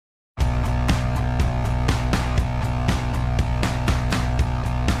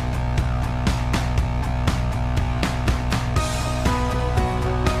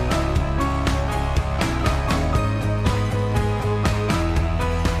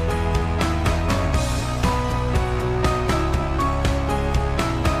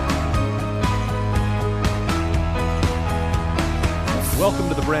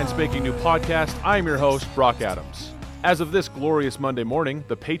brand spanking new podcast. I'm your host, Brock Adams. As of this glorious Monday morning,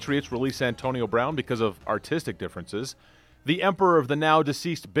 the Patriots release Antonio Brown because of artistic differences. The emperor of the now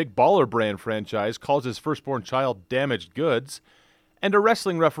deceased Big Baller brand franchise calls his firstborn child damaged goods. And a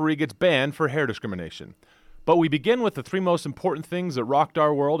wrestling referee gets banned for hair discrimination. But we begin with the three most important things that rocked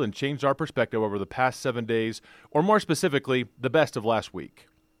our world and changed our perspective over the past 7 days, or more specifically, the best of last week.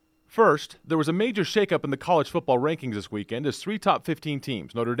 First, there was a major shakeup in the college football rankings this weekend as three top 15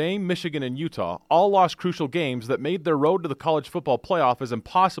 teams, Notre Dame, Michigan, and Utah, all lost crucial games that made their road to the college football playoff as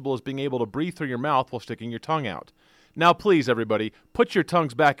impossible as being able to breathe through your mouth while sticking your tongue out. Now please, everybody, put your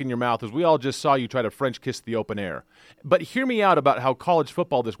tongues back in your mouth as we all just saw you try to French kiss the open air. But hear me out about how college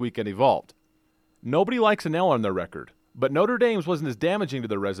football this weekend evolved. Nobody likes an L on their record, but Notre Dame's wasn't as damaging to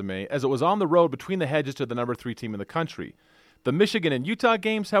their resume as it was on the road between the hedges to the number 3 team in the country. The Michigan and Utah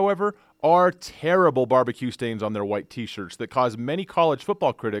games, however, are terrible barbecue stains on their white t-shirts that cause many college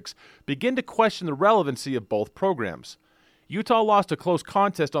football critics begin to question the relevancy of both programs. Utah lost a close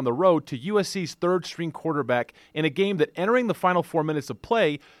contest on the road to USC's third-string quarterback in a game that, entering the final 4 minutes of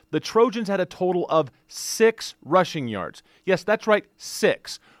play, the Trojans had a total of 6 rushing yards. Yes, that's right,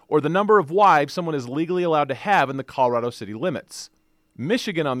 6, or the number of wives someone is legally allowed to have in the Colorado City limits.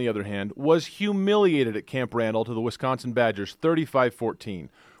 Michigan, on the other hand, was humiliated at Camp Randall to the Wisconsin Badgers 35-14,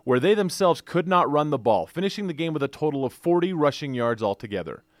 where they themselves could not run the ball, finishing the game with a total of 40 rushing yards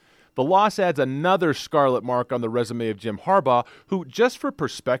altogether. The loss adds another scarlet mark on the resume of Jim Harbaugh, who, just for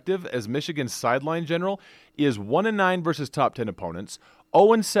perspective, as Michigan's sideline general, is 1-9 versus top 10 opponents,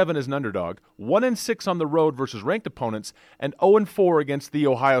 0-7 as an underdog, 1-6 on the road versus ranked opponents, and 0-4 against The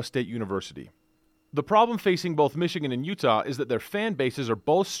Ohio State University. The problem facing both Michigan and Utah is that their fan bases are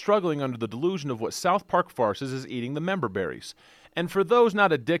both struggling under the delusion of what South Park farces is eating the member berries. And for those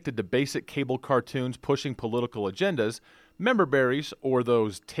not addicted to basic cable cartoons pushing political agendas, member berries, or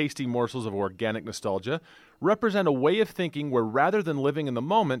those tasty morsels of organic nostalgia, represent a way of thinking where rather than living in the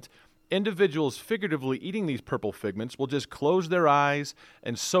moment, individuals figuratively eating these purple figments will just close their eyes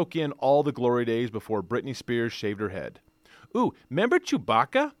and soak in all the glory days before Britney Spears shaved her head. Ooh, remember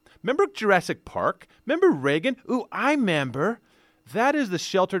Chewbacca? Remember Jurassic Park? Remember Reagan? Ooh, I remember. That is the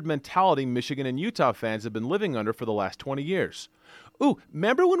sheltered mentality Michigan and Utah fans have been living under for the last 20 years. Ooh,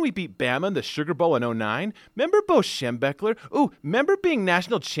 remember when we beat Bama in the Sugar Bowl in 2009? Remember Bo Schembechler? Ooh, remember being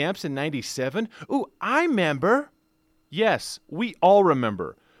national champs in 97? Ooh, I remember. Yes, we all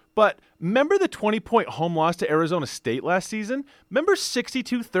remember. But remember the 20-point home loss to Arizona State last season? Remember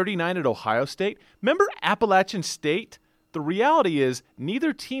 62-39 at Ohio State? Remember Appalachian State? The reality is,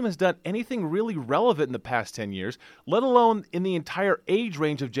 neither team has done anything really relevant in the past 10 years, let alone in the entire age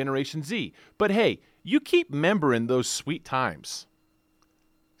range of Generation Z. But hey, you keep remembering those sweet times.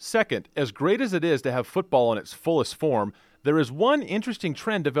 Second, as great as it is to have football in its fullest form, there is one interesting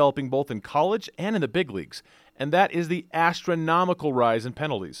trend developing both in college and in the big leagues, and that is the astronomical rise in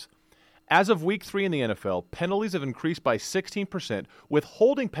penalties. As of Week 3 in the NFL, penalties have increased by 16%, with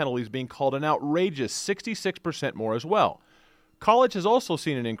holding penalties being called an outrageous 66% more as well. College has also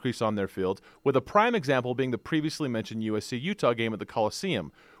seen an increase on their fields, with a prime example being the previously mentioned USC-Utah game at the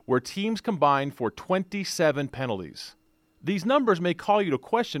Coliseum, where teams combined for 27 penalties. These numbers may call you to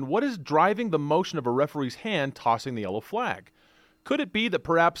question what is driving the motion of a referee's hand tossing the yellow flag. Could it be that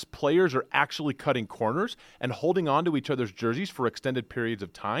perhaps players are actually cutting corners and holding on to each other's jerseys for extended periods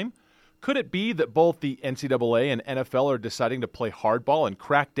of time? Could it be that both the NCAA and NFL are deciding to play hardball and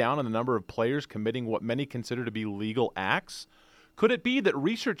crack down on the number of players committing what many consider to be legal acts? Could it be that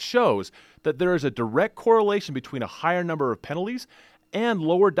research shows that there is a direct correlation between a higher number of penalties and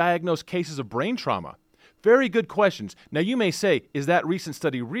lower diagnosed cases of brain trauma? Very good questions. Now you may say, is that recent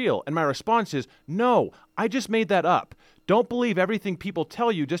study real? And my response is, no, I just made that up. Don't believe everything people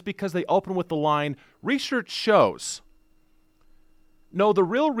tell you just because they open with the line, research shows. No, the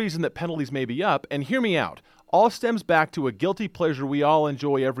real reason that penalties may be up, and hear me out, all stems back to a guilty pleasure we all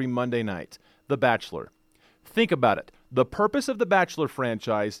enjoy every Monday night, The Bachelor. Think about it. The purpose of the Bachelor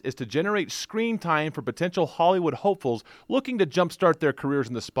franchise is to generate screen time for potential Hollywood hopefuls looking to jumpstart their careers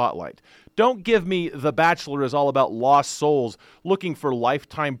in the spotlight. Don't give me The Bachelor is all about lost souls looking for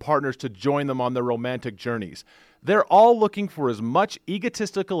lifetime partners to join them on their romantic journeys. They're all looking for as much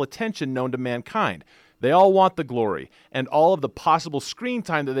egotistical attention known to mankind. They all want the glory and all of the possible screen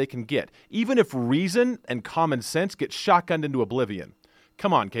time that they can get, even if reason and common sense get shotgunned into oblivion.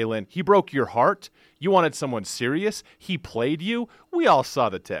 Come on, Kaylin, he broke your heart? You wanted someone serious? He played you? We all saw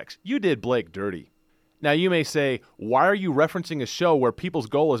the text. You did Blake dirty. Now you may say, why are you referencing a show where people's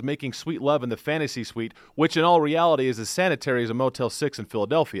goal is making sweet love in the fantasy suite, which in all reality is as sanitary as a Motel 6 in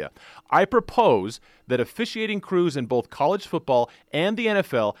Philadelphia? I propose that officiating crews in both college football and the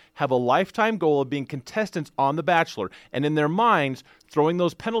NFL have a lifetime goal of being contestants on The Bachelor, and in their minds, throwing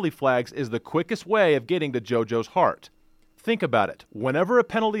those penalty flags is the quickest way of getting to JoJo's heart. Think about it. Whenever a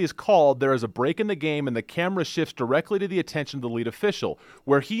penalty is called, there is a break in the game and the camera shifts directly to the attention of the lead official,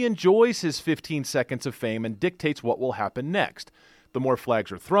 where he enjoys his 15 seconds of fame and dictates what will happen next. The more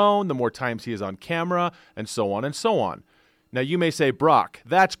flags are thrown, the more times he is on camera, and so on and so on. Now you may say, Brock,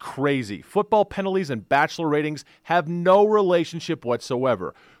 that's crazy. Football penalties and Bachelor ratings have no relationship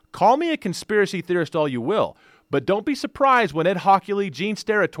whatsoever. Call me a conspiracy theorist all you will, but don't be surprised when Ed Hockley, Gene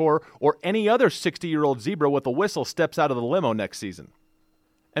Steratore, or any other 60-year-old zebra with a whistle steps out of the limo next season.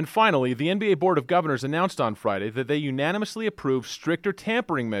 And finally, the NBA Board of Governors announced on Friday that they unanimously approved stricter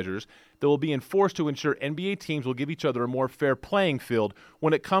tampering measures that will be enforced to ensure NBA teams will give each other a more fair playing field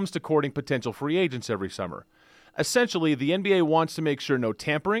when it comes to courting potential free agents every summer. Essentially, the NBA wants to make sure no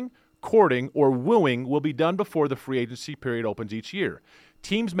tampering, courting, or wooing will be done before the free agency period opens each year.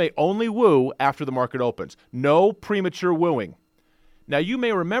 Teams may only woo after the market opens. No premature wooing. Now, you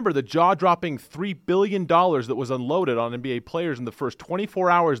may remember the jaw-dropping $3 billion that was unloaded on NBA players in the first 24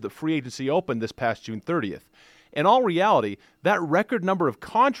 hours that free agency opened this past June 30th. In all reality, that record number of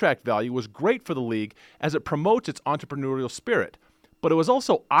contract value was great for the league as it promotes its entrepreneurial spirit. But it was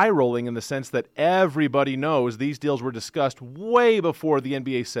also eye-rolling in the sense that everybody knows these deals were discussed way before the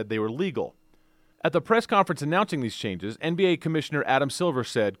NBA said they were legal. At the press conference announcing these changes, NBA Commissioner Adam Silver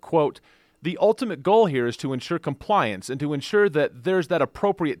said, quote, "The ultimate goal here is to ensure compliance and to ensure that there's that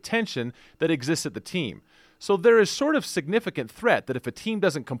appropriate tension that exists at the team. So there is sort of significant threat that if a team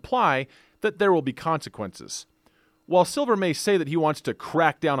doesn't comply, that there will be consequences." While Silver may say that he wants to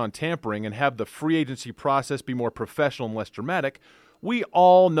crack down on tampering and have the free agency process be more professional and less dramatic, we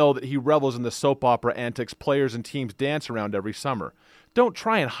all know that he revels in the soap opera antics players and teams dance around every summer. Don't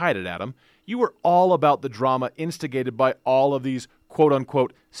try and hide it, Adam. You were all about the drama instigated by all of these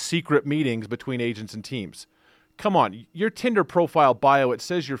quote-unquote secret meetings between agents and teams. Come on, your Tinder profile bio, it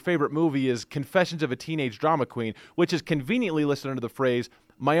says your favorite movie is Confessions of a Teenage Drama Queen, which is conveniently listed under the phrase,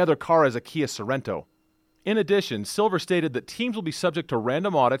 "My other car is a Kia Sorento." In addition, Silver stated that teams will be subject to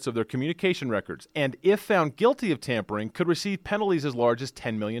random audits of their communication records, and if found guilty of tampering, could receive penalties as large as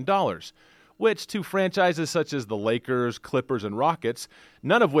 $10 million, which to franchises such as the Lakers, Clippers, and Rockets,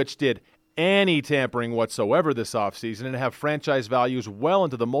 none of which did any tampering whatsoever this offseason and have franchise values well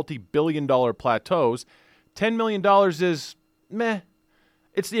into the multi-billion-dollar plateaus, $10 million is meh.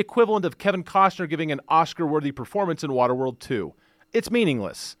 It's the equivalent of Kevin Costner giving an Oscar-worthy performance in Waterworld 2. It's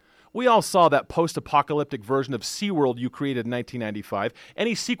meaningless. We all saw that post-apocalyptic version of SeaWorld you created in 1995.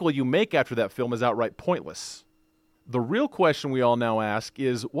 Any sequel you make after that film is outright pointless. The real question we all now ask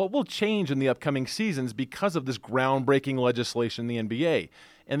is, what will change in the upcoming seasons because of this groundbreaking legislation in the NBA?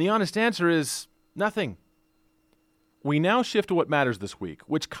 And the honest answer is nothing. We now shift to what matters this week,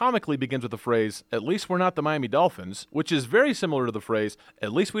 which comically begins with the phrase, "At least we're not the Miami Dolphins," which is very similar to the phrase,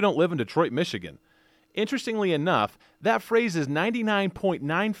 "At least we don't live in Detroit, Michigan." Interestingly enough, that phrase is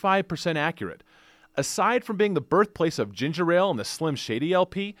 99.95% accurate. Aside from being the birthplace of ginger ale and the Slim Shady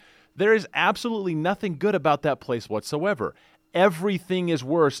LP, there is absolutely nothing good about that place whatsoever. Everything is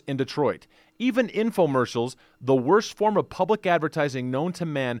worse in Detroit. Even infomercials, the worst form of public advertising known to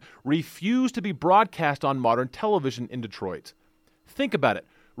man, refuse to be broadcast on modern television in Detroit. Think about it.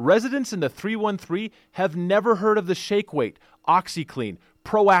 Residents in the 313 have never heard of the Shake Weight, OxyClean,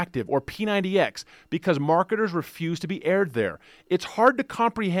 Proactive, or P90X because marketers refuse to be aired there. It's hard to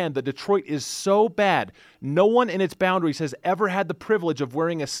comprehend that Detroit is so bad, no one in its boundaries has ever had the privilege of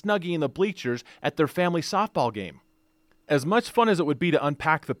wearing a Snuggie in the bleachers at their family softball game. As much fun as it would be to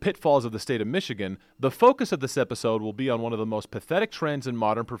unpack the pitfalls of the state of Michigan, the focus of this episode will be on one of the most pathetic trends in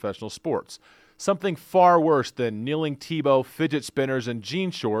modern professional sports. Something far worse than kneeling Tebow, fidget spinners, and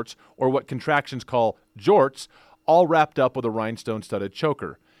jean shorts, or what contractions call jorts, all wrapped up with a rhinestone-studded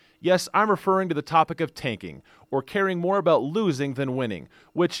choker. Yes, I'm referring to the topic of tanking, or caring more about losing than winning,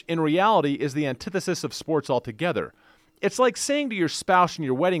 which in reality is the antithesis of sports altogether. It's like saying to your spouse in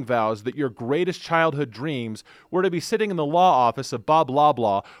your wedding vows that your greatest childhood dreams were to be sitting in the law office of Bob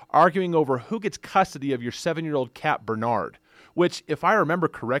Loblaw arguing over who gets custody of your 7-year-old cat Bernard, which, if I remember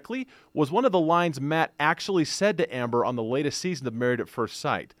correctly, was one of the lines Matt actually said to Amber on the latest season of Married at First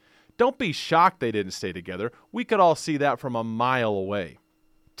Sight. Don't be shocked they didn't stay together. We could all see that from a mile away.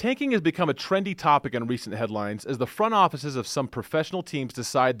 Tanking has become a trendy topic in recent headlines as the front offices of some professional teams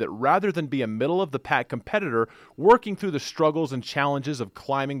decide that rather than be a middle-of-the-pack competitor working through the struggles and challenges of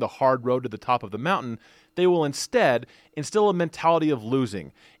climbing the hard road to the top of the mountain, They will instead instill a mentality of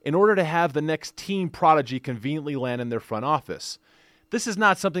losing in order to have the next team prodigy conveniently land in their front office. This is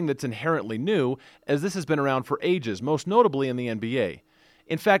not something that's inherently new, as this has been around for ages, most notably in the NBA.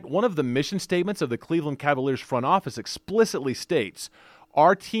 In fact, one of the mission statements of the Cleveland Cavaliers front office explicitly states,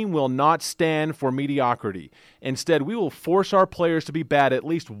 "Our team will not stand for mediocrity. Instead, we will force our players to be bad at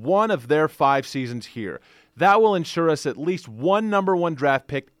least one of their 5 seasons here. That will ensure us at least one number 1 draft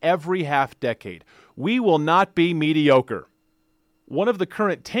pick every half decade. We will not be mediocre." One of the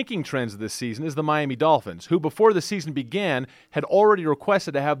current tanking trends this season is the Miami Dolphins, who before the season began had already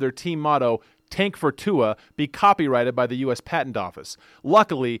requested to have their team motto, "Tank for Tua," be copyrighted by the U.S. Patent Office.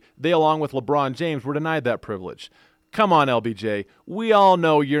 Luckily, they along with LeBron James were denied that privilege. Come on, LBJ. We all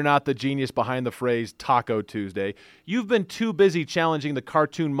know you're not the genius behind the phrase Taco Tuesday. You've been too busy challenging the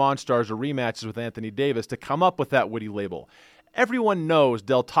cartoon Monstars or rematches with Anthony Davis to come up with that witty label. Everyone knows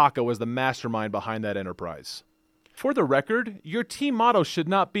Del Taco is the mastermind behind that enterprise. For the record, your team motto should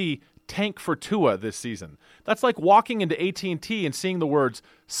not be "Tank for Tua" this season. That's like walking into AT&T and seeing the words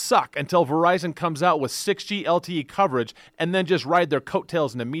 "suck" until Verizon comes out with 6G LTE coverage and then just ride their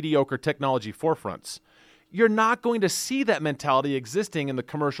coattails into mediocre technology forefronts. You're not going to see that mentality existing in the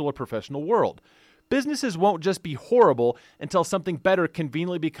commercial or professional world. Businesses won't just be horrible until something better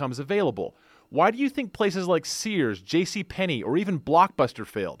conveniently becomes available. Why do you think places like Sears, JCPenney, or even Blockbuster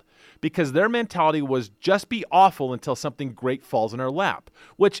failed? Because their mentality was just be awful until something great falls in our lap,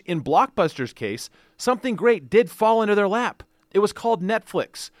 which in Blockbuster's case, something great did fall into their lap. It was called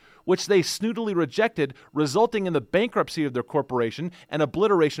Netflix, which they snootily rejected, resulting in the bankruptcy of their corporation and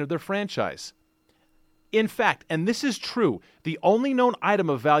obliteration of their franchise. In fact, and this is true, the only known item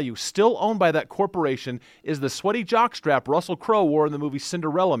of value still owned by that corporation is the sweaty jockstrap Russell Crowe wore in the movie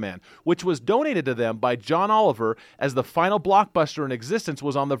Cinderella Man, which was donated to them by John Oliver as the final Blockbuster in existence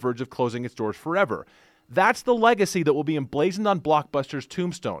was on the verge of closing its doors forever. That's the legacy that will be emblazoned on Blockbuster's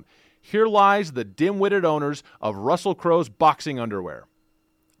tombstone. Here lies the dim-witted owners of Russell Crowe's boxing underwear.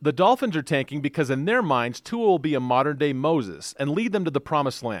 The Dolphins are tanking because in their minds, Tua will be a modern-day Moses and lead them to the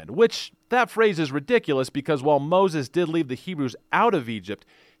promised land, which, that phrase is ridiculous because while Moses did leave the Hebrews out of Egypt,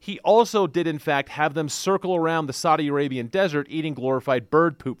 he also did in fact have them circle around the Saudi Arabian desert eating glorified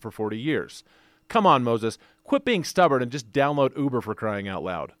bird poop for 40 years. Come on, Moses, quit being stubborn and just download Uber for crying out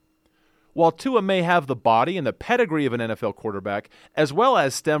loud. While Tua may have the body and the pedigree of an NFL quarterback, as well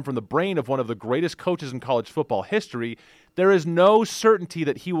as stem from the brain of one of the greatest coaches in college football history, there is no certainty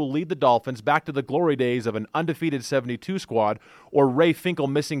that he will lead the Dolphins back to the glory days of an undefeated 72 squad or Ray Finkel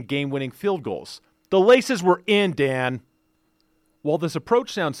missing game-winning field goals. The laces were in, Dan. While this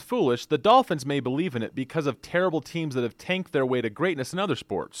approach sounds foolish, the Dolphins may believe in it because of terrible teams that have tanked their way to greatness in other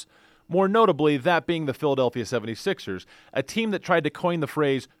sports. More notably, that being the Philadelphia 76ers, a team that tried to coin the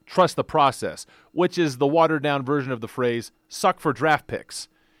phrase, "trust the process," which is the watered-down version of the phrase, "suck for draft picks."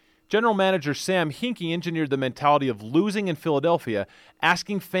 General manager Sam Hinkie engineered the mentality of losing in Philadelphia,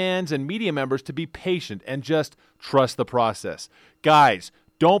 asking fans and media members to be patient and just trust the process. Guys,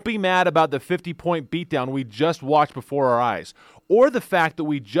 don't be mad about the 50-point beatdown we just watched before our eyes, or the fact that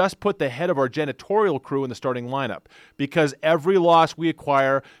we just put the head of our janitorial crew in the starting lineup, because every loss we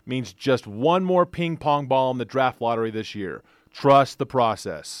acquire means just one more ping-pong ball in the draft lottery this year. Trust the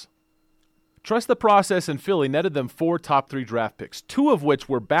process. Trust the process in Philly netted them 4 top 3 draft picks, 2 of which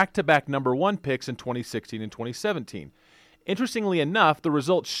were back-to-back number 1 picks in 2016 and 2017. Interestingly enough, the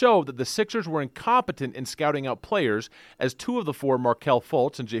results showed that the Sixers were incompetent in scouting out players, as 2 of the 4, Markelle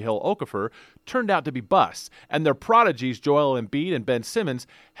Fultz and Jahlil Okafor, turned out to be busts, and their prodigies, Joel Embiid and Ben Simmons,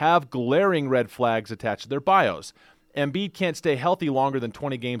 have glaring red flags attached to their bios. Embiid can't stay healthy longer than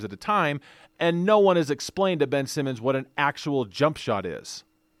 20 games at a time, and no one has explained to Ben Simmons what an actual jump shot is.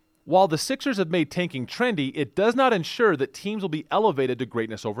 While the Sixers have made tanking trendy, it does not ensure that teams will be elevated to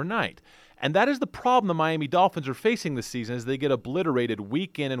greatness overnight. And that is the problem the Miami Dolphins are facing this season as they get obliterated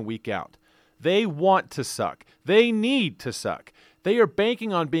week in and week out. They want to suck. They need to suck. They are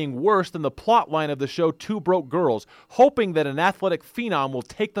banking on being worse than the plotline of the show Two Broke Girls, hoping that an athletic phenom will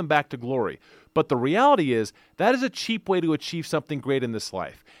take them back to glory. But the reality is, that is a cheap way to achieve something great in this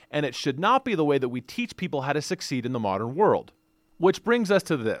life, and it should not be the way that we teach people how to succeed in the modern world. Which brings us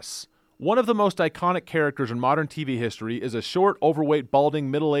to this. One of the most iconic characters in modern TV history is a short, overweight, balding,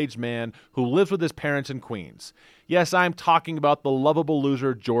 middle-aged man who lives with his parents in Queens. Yes, I'm talking about the lovable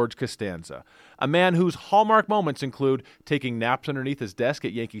loser George Costanza, a man whose hallmark moments include taking naps underneath his desk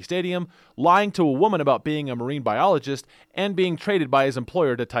at Yankee Stadium, lying to a woman about being a marine biologist, and being traded by his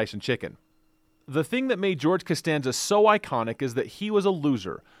employer to Tyson Chicken. The thing that made George Costanza so iconic is that he was a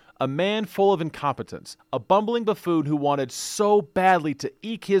loser A man full of incompetence, a bumbling buffoon who wanted so badly to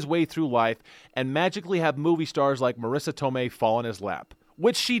eke his way through life and magically have movie stars like Marissa Tomei fall in his lap.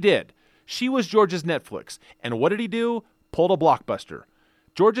 Which she did. She was George's Netflix. And what did he do? Pulled a blockbuster.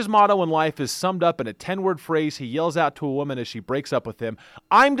 George's motto in life is summed up in a 10-word phrase he yells out to a woman as she breaks up with him.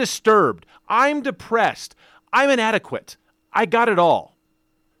 I'm disturbed. I'm depressed. I'm inadequate. I got it all.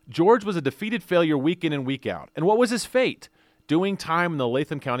 George was a defeated failure week in and week out. And what was his fate? Doing time in the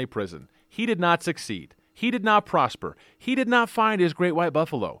Latham County Prison. He did not succeed. He did not prosper. He did not find his great white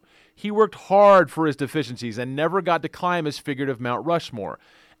buffalo. He worked hard for his deficiencies and never got to climb his figurative Mount Rushmore.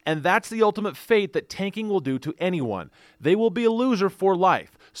 And that's the ultimate fate that tanking will do to anyone. They will be a loser for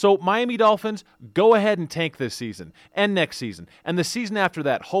life. So Miami Dolphins, go ahead and tank this season, and next season, and the season after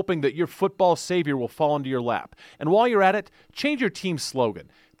that, hoping that your football savior will fall into your lap. And while you're at it, change your team's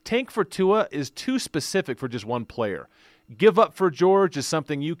slogan. Tank for Tua is too specific for just one player. Give up for George is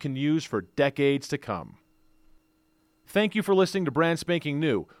something you can use for decades to come. Thank you for listening to Brand Spanking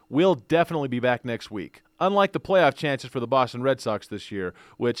New. We'll definitely be back next week. Unlike the playoff chances for the Boston Red Sox this year,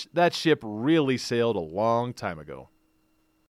 which that ship really sailed a long time ago.